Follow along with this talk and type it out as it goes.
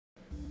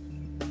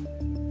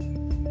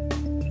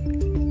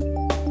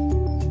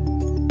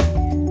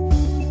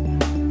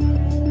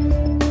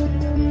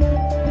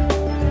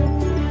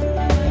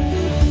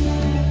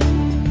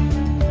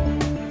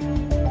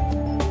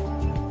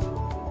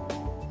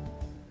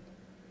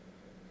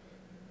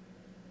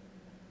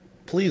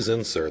Please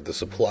insert the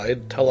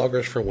supplied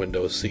Telogers for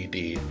Windows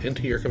CD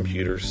into your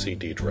computer's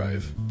CD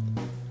drive.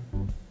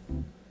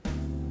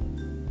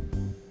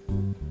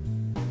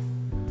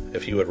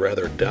 If you would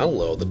rather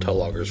download the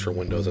Telogers for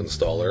Windows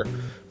installer,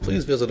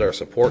 please visit our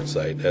support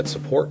site at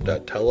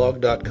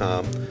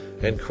support.telog.com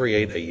and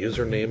create a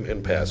username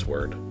and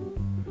password.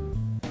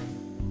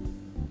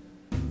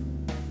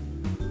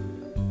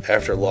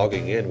 After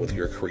logging in with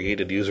your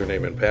created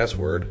username and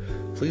password,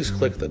 please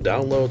click the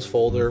Downloads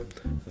folder,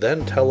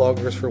 then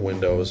Telogers for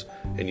Windows,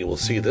 and you will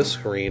see this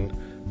screen.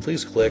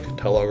 Please click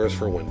Telogers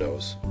for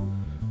Windows.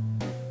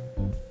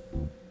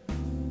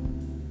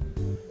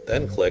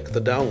 Then click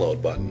the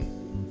Download button.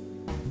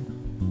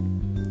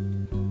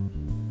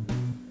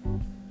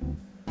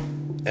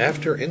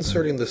 After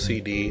inserting the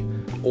CD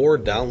or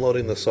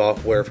downloading the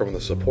software from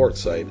the support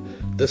site,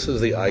 this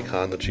is the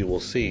icon that you will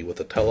see with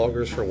the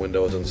Telogers for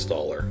Windows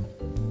installer.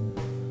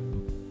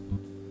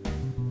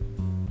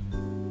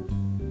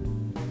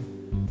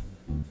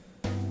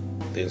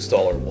 The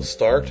installer will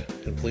start,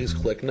 and please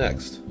click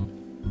Next.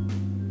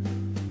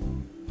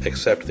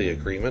 Accept the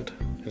agreement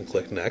and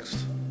click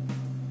Next.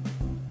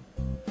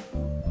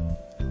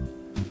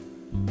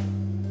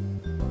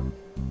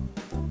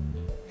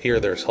 Here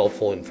there's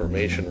helpful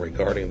information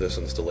regarding this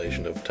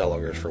installation of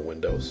Telogers for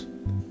Windows.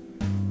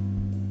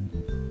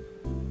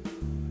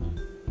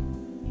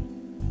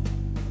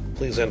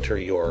 Please enter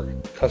your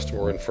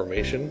customer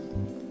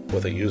information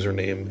with a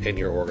username and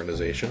your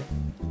organization.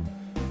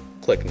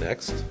 Click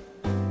Next.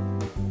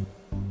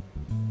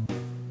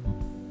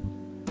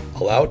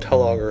 Allow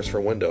Telogers for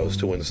Windows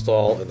to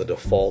install in the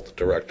default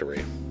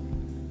directory.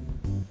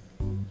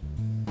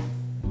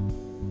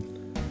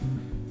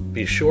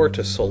 Be sure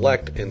to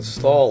select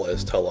Install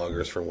as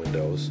Telogers for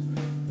Windows,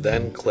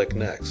 then click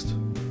Next.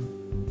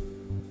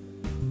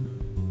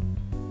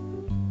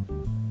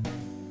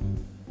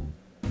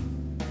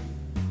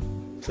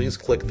 Please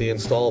click the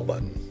Install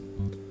button.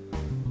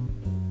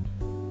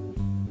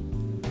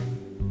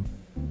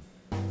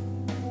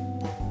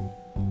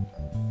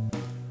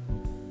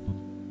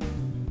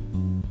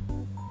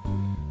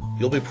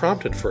 You'll be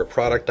prompted for a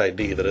product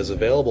ID that is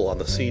available on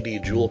the CD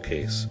jewel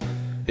case.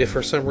 If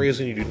for some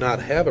reason you do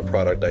not have a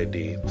product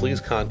ID, please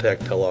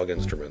contact Telog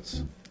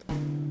Instruments.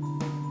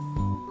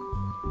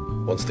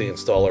 Once the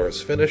installer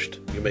is finished,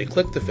 you may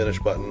click the Finish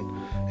button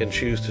and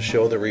choose to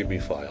show the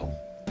README file.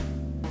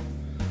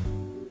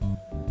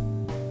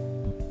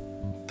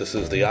 This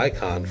is the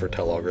icon for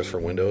Telogers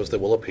for Windows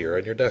that will appear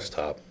on your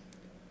desktop.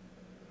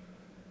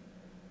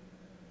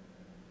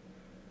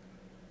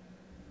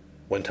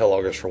 When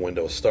Telogers for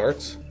Windows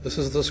starts, this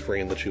is the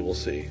screen that you will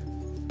see.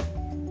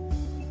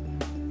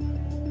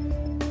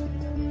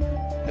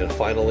 And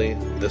finally,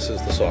 this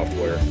is the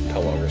software,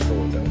 Telogers for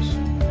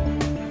Windows.